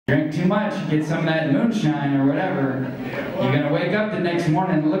Drink too much, you get some of that moonshine or whatever. You're gonna wake up the next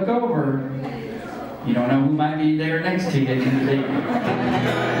morning and look over. You don't know who might be there next to you in the day.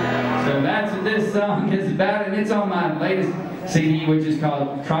 So that's what this song is about, and it's on my latest CD, which is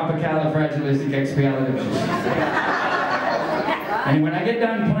called Tropicalifragilisticexpialidocious. And when I get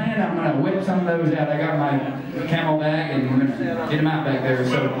done playing, I'm gonna whip some of those out. I got my camel bag, and we're gonna get them out back there.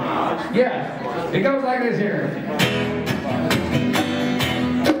 So, yeah, it goes like this here.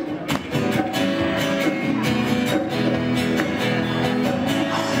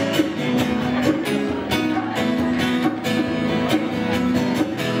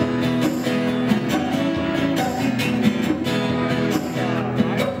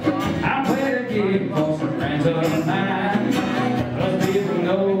 For some friends of mine, those people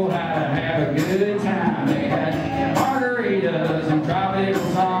know how to have a good time. They had margaritas and tropical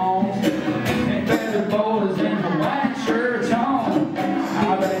songs, and feather boas and Hawaiian shirts on. I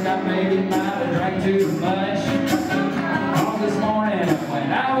think I maybe might have drank too much. All this morning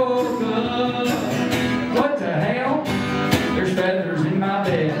when I woke up, what the hell? There's feathers in my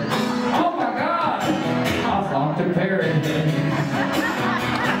bed. Oh my God! I flocked a Parrothead.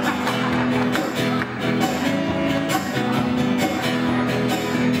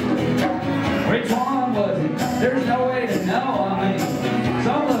 Which one was it? There's no way to know. I mean,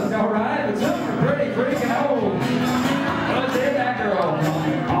 some looked alright, but some were pretty freaking old. But did that girl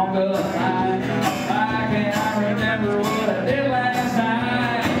on the line? Why can't I remember what I did last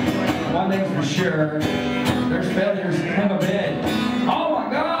night? One thing's for sure, there's feathers in my bed. Oh my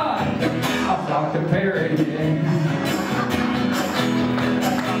God! I flocked a Parrothead.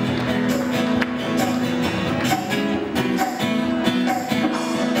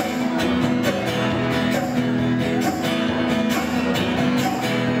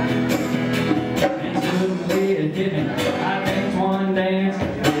 I danced one dance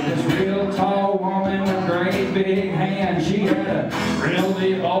with this real tall woman with great big hands. She had a real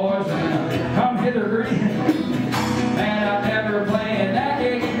deep voice and a come hither grin. Man, I'm never playing that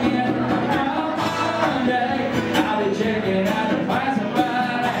gig again. Come Monday, I'll be checking out the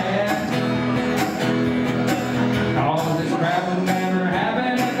classified ads. All this crap would never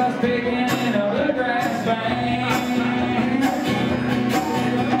happen if I was picking in a bluegrass band.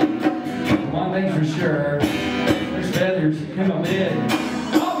 One thing's for sure, feathers in my bed.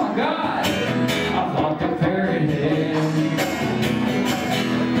 Oh my God!